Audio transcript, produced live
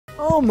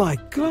Oh my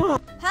God!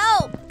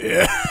 Help!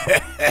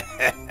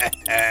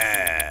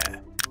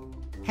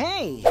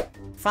 Hey,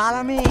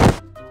 follow me.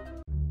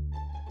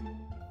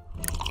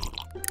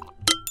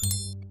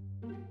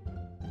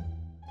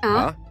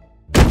 Huh?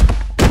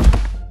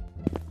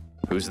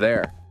 Who's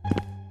there?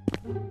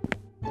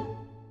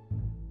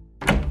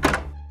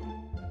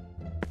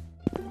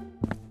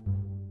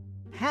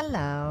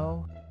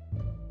 Hello.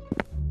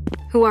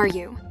 Who are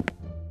you?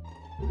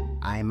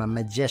 I'm a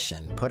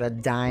magician. Put a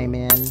dime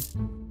in.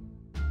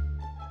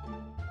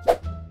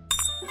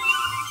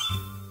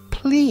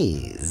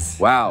 Please.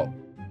 Wow.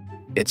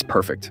 It's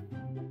perfect.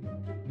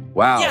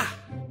 Wow.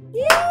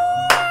 Yeah!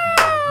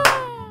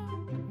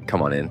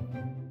 Come on in.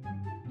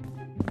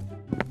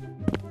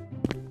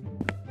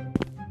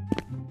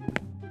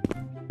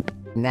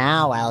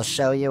 Now I'll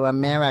show you a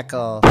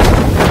miracle.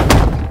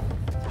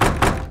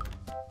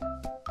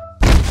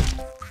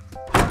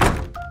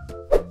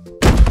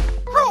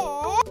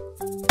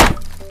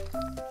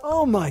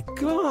 Oh my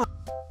God!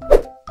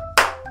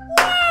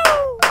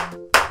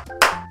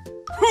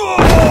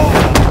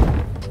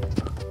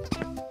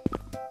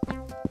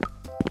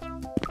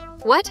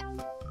 What?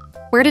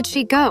 Where did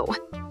she go?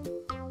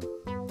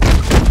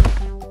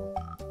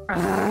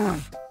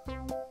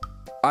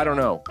 I don't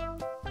know.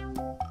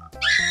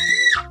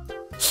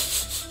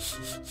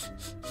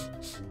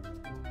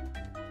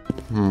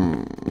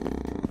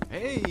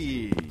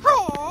 Hey!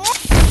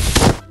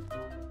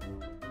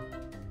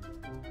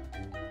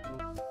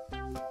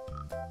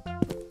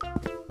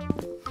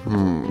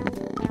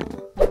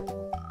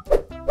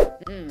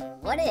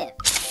 What if?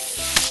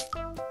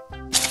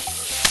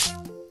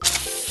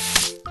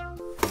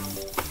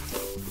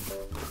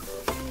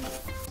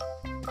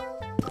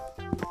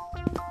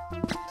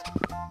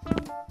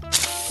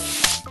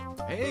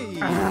 Hey!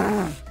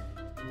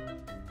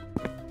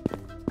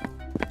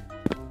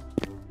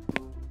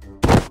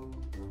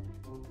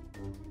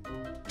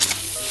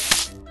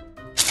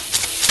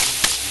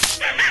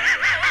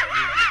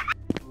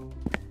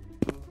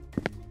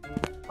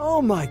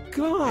 Oh my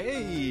God!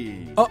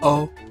 Hey!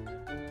 Uh-oh.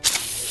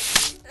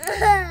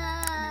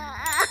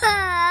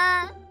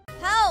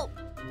 Help!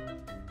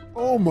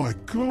 Oh my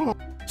God!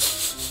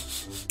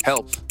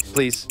 Help,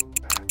 please.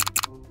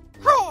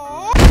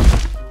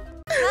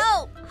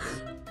 Help!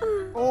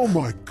 Oh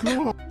my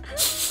God!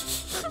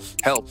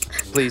 Help,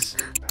 please.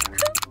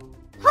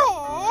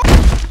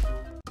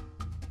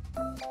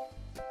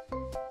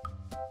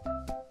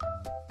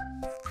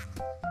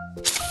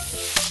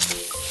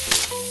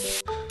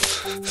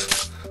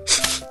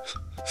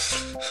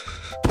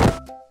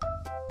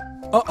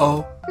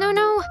 Uh-oh. No,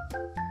 no.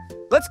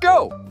 Let's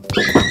go!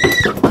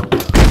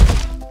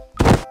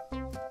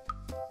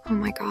 Oh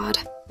my God.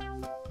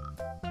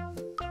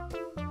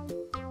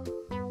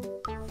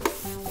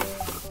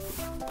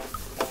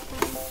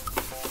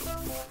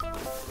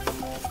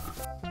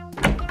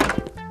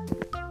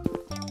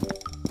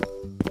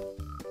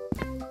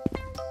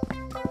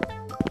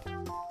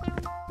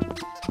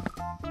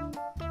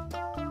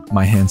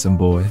 My handsome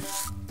boy.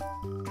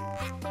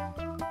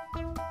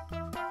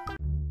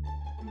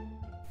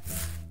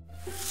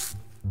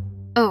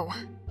 Oh.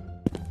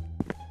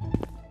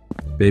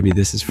 Baby,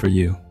 this is for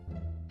you.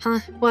 Huh?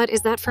 What?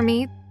 Is that for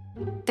me?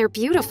 They're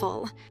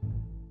beautiful.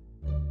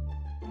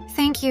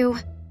 Thank you.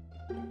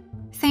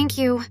 Thank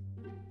you.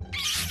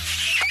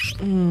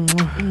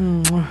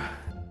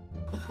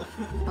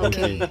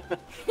 Okay.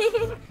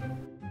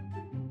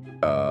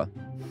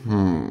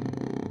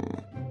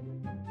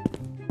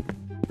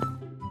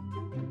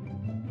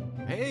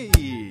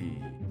 Hey!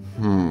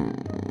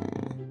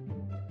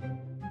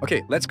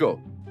 Okay, let's go.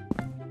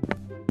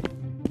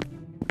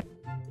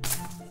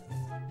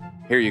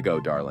 Here you go,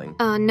 darling.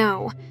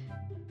 No.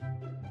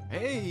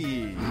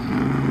 Hey!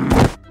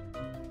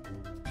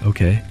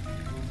 Okay.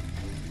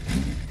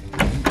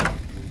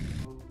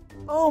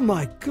 Oh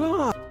my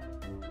God!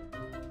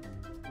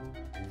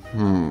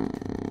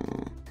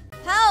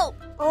 Help!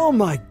 Oh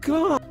my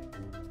God!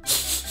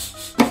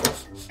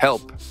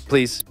 Help,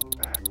 please.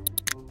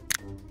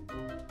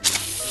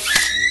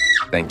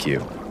 Thank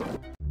you.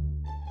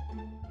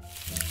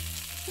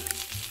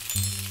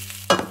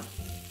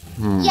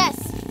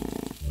 Yes!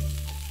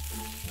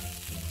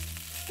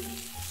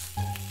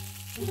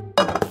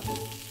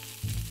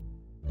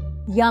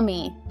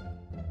 Yummy.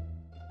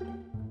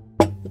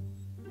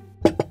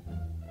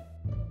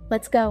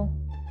 Let's go.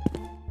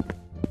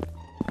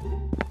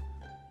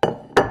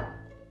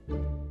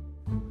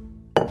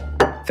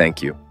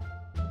 Thank you.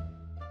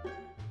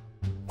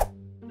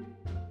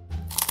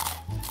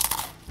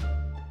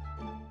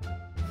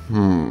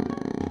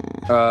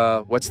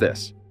 What's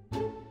this?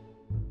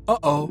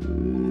 Uh-oh.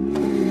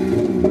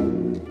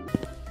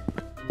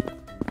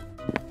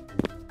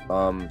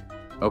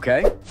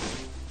 Okay.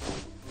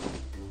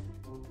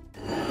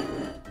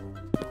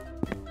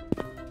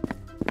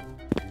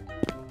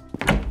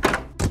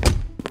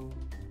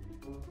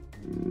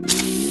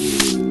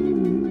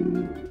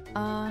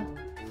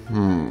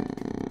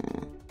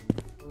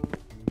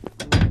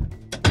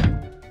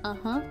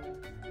 Uh-huh.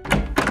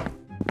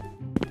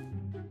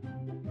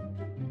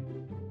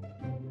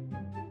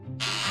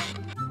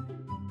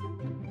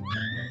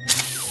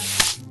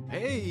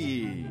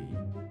 Hey.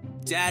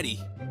 Daddy.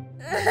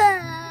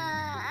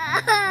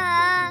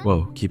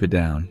 Whoa, keep it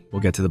down.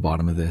 We'll get to the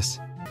bottom of this.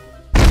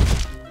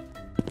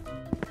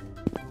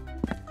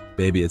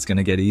 Baby, it's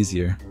gonna get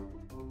easier.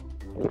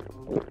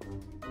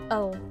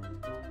 Oh.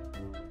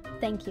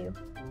 Thank you.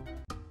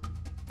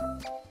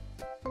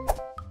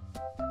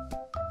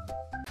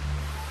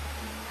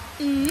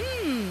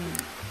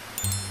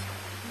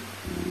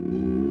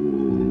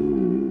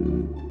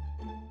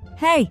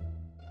 Hey,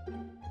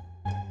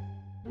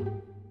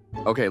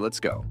 Okay, let's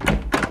go.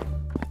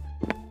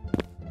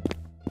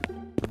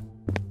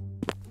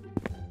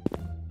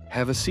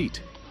 Have a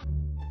seat.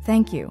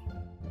 thank you.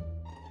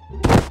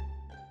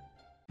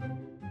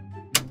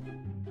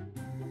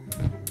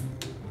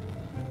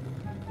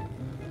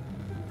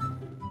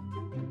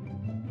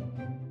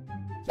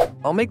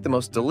 I'll make the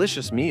most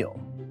delicious meal.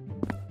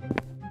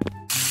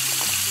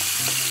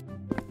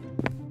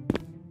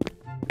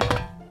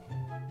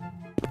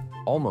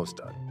 Almost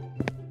done.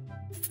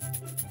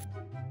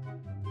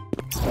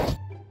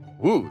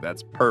 Ooh,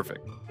 that's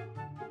perfect.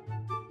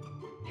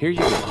 Here you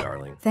go,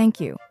 darling. Thank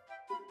you.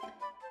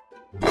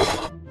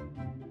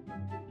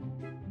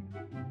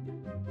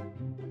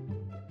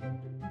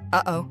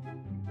 Uh-oh.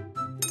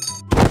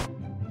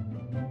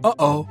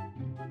 Uh-oh.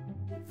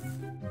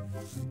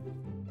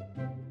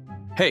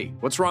 Hey,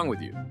 what's wrong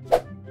with you?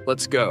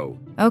 Let's go.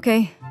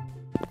 Okay.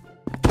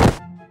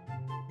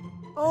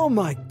 Oh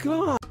my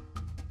God.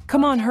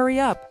 Come on, hurry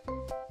up.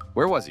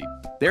 Where was he?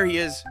 There he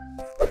is.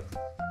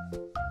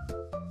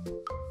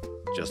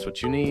 Just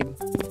what you need.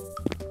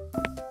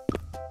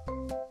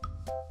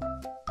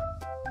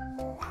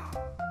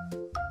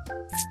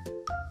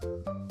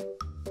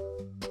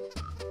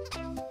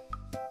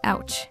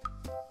 Ouch.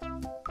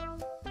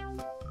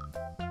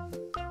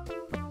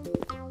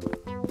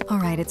 All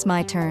right, it's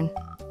my turn.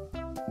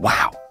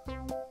 Wow.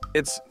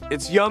 It's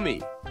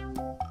yummy.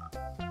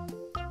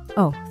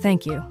 Oh,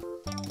 thank you.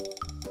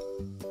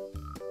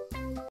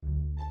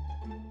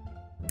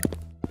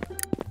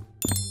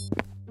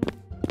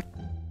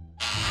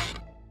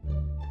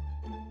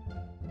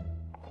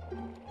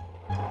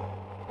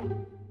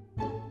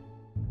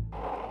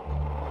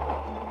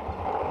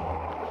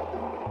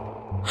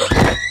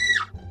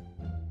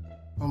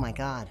 Oh my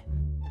God.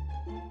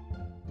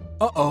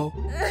 Uh-oh.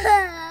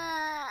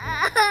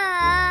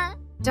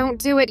 Don't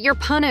do it. You're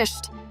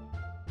punished.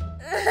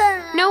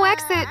 No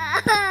exit.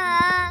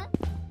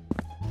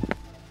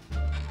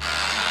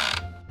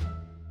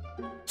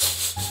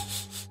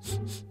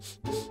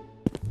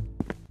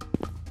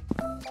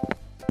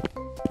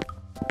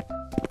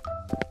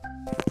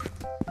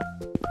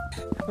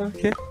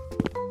 Okay.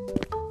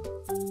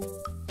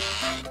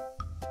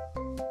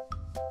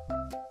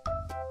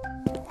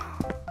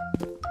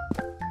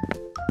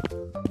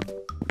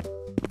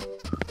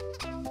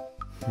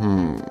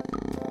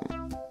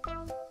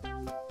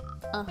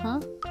 Uh-huh.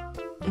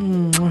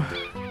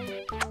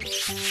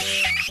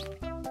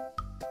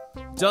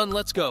 Done,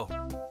 let's go.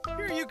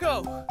 Here you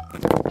go.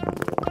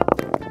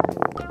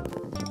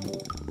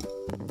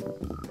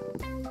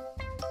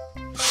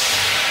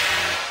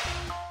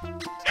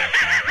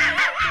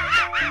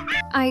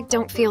 I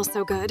don't feel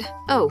so good.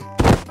 Oh,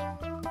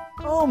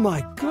 Oh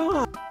my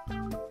God.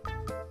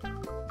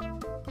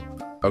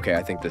 Okay,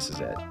 I think this is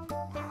it.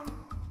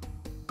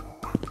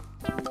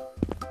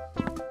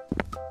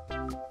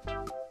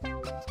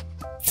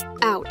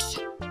 ouch.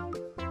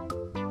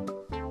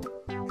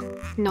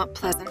 Not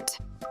pleasant.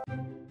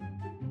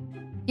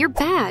 You're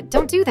bad.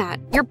 Don't do that.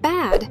 You're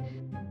bad.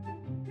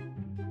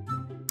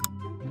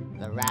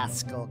 The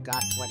rascal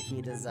got what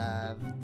he deserved.